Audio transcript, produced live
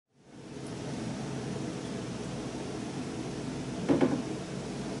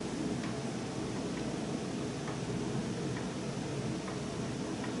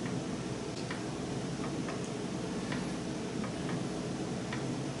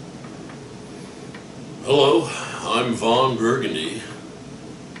Hello, I'm Von Burgundy,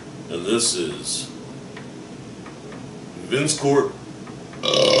 and this is VinceKorp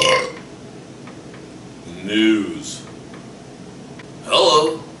News.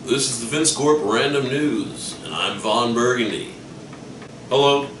 Hello, this is the VinceKorp Random News, and I'm Von Burgundy.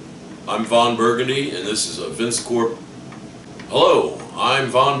 Hello, I'm Von Burgundy, and this is a VinceKorp. Hello, I'm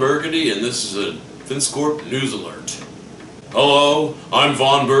Von Burgundy, and this is a VinceKorp News Alert. Hello, I'm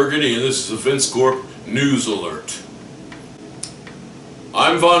Von Burgundy, and this is a VinceKorp News Alert.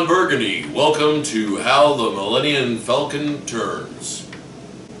 I'm Von Burgundy. Welcome to How the Millennium Falcon Turns.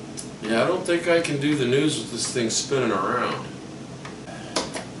 Yeah, I don't think I can do the news with this thing spinning around.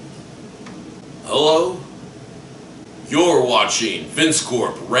 Hello? You're watching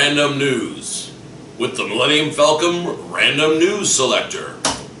VinceKorp Random News with the Millennium Falcon Random News Selector.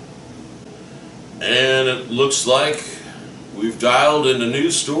 And it looks like we've dialed into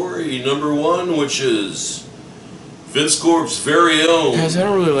news story number 1, which is VinceKorp's very own Vincent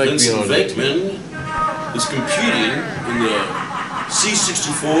Venkman is competing in the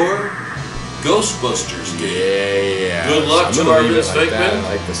C64 Ghostbusters game. Yeah. Good luck to our Vince Venkman.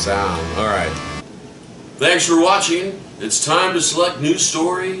 I like the sound. Alright. Thanks for watching. It's time to select news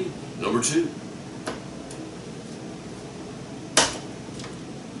story number 2.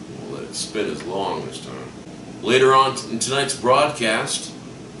 We'll let it spin as long this time. Later on in tonight's broadcast,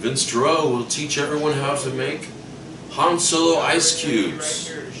 Vince Turreau will teach everyone how to make Han Solo ice cubes.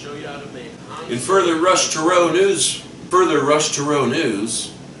 In further Rush Turreau news,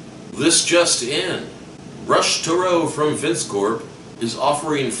 this just in. Rush Turreau from VinceKorp is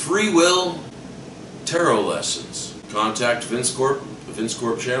offering free will tarot lessons. Contact VinceKorp, the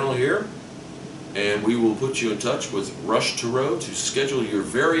VinceKorp channel here, and we will put you in touch with Rush Turreau to schedule your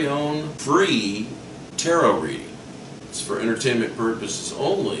very own free tarot reading. It's for entertainment purposes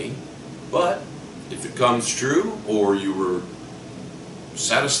only, but if it comes true or you were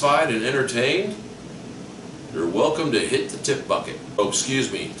satisfied and entertained, you're welcome to hit the tip bucket. Oh, excuse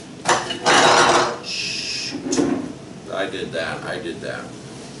me. Shoot. I did that.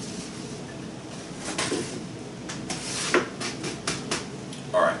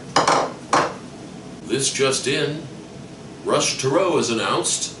 Alright. This just in, Rush Turreau has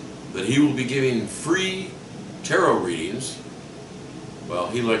announced that he will be giving free tarot readings. Well,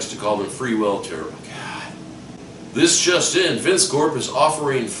 he likes to call them free will tarot. God. This just in, VinceKorp is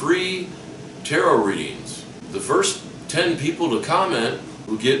offering free tarot readings. The first 10 people to comment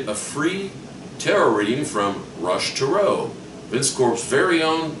will get a free tarot reading from Rush Turreau, VinceKorp's very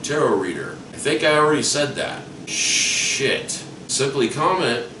own tarot reader. I think I already said that. Shit. Simply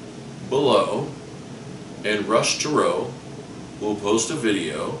comment below and Rush Turreau will post a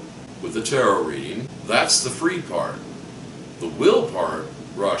video with the tarot reading. That's the free part. The will part,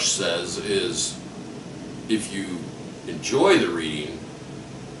 Rush says, is if you enjoy the reading,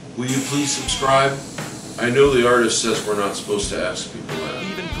 will you please subscribe? I know the artist says we're not supposed to ask people that.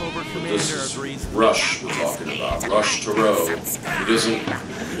 But this is Rush we're talking about. Rush Turreau.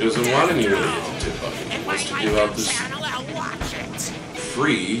 He doesn't want anybody to tip bucket. He wants to give out this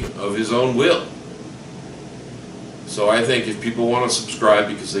free of his own will. So I think if people want to subscribe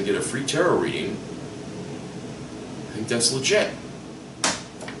because they get a free tarot reading, I think that's legit.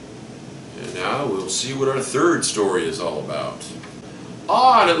 And now we'll see what our third story is all about.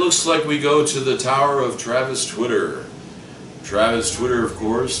 Ah, and it looks like we go to the Tower of Travis Twitter. Travis Twitter, of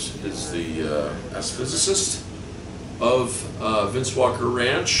course, is the astrophysicist of VinceWalker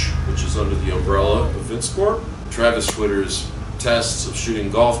Ranch, which is under the umbrella of VinceKorp. Travis Twitter's tests of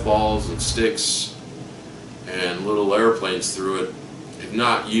shooting golf balls and sticks and little airplanes through it have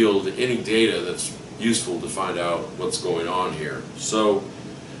not yielded any data that's useful to find out what's going on here. So,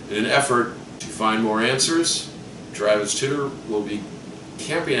 in an effort to find more answers, Travis Twitter will be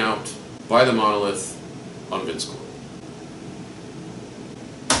camping out by the monolith on VinceKorp.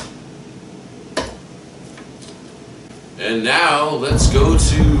 And now let's go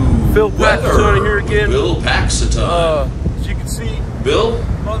to Bill weather. Paxton here again. Bill Paxton. As you can see, Bill,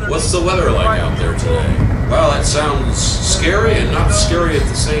 what's the weather like out there today? Well, that sounds scary and not scary at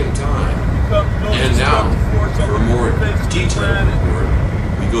the same time. And now, for a more detailed report,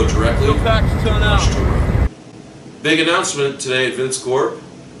 we go directly to Rush Turreau. Big announcement today at VinceKorp.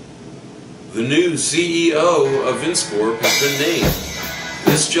 The new CEO of VinceKorp has been named.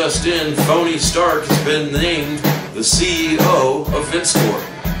 This just in, Phony Stark has been named the CEO of VinceKorp.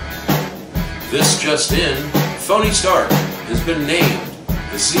 This just in, Phony Stark has been named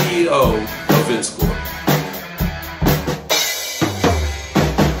the CEO of VinceKorp.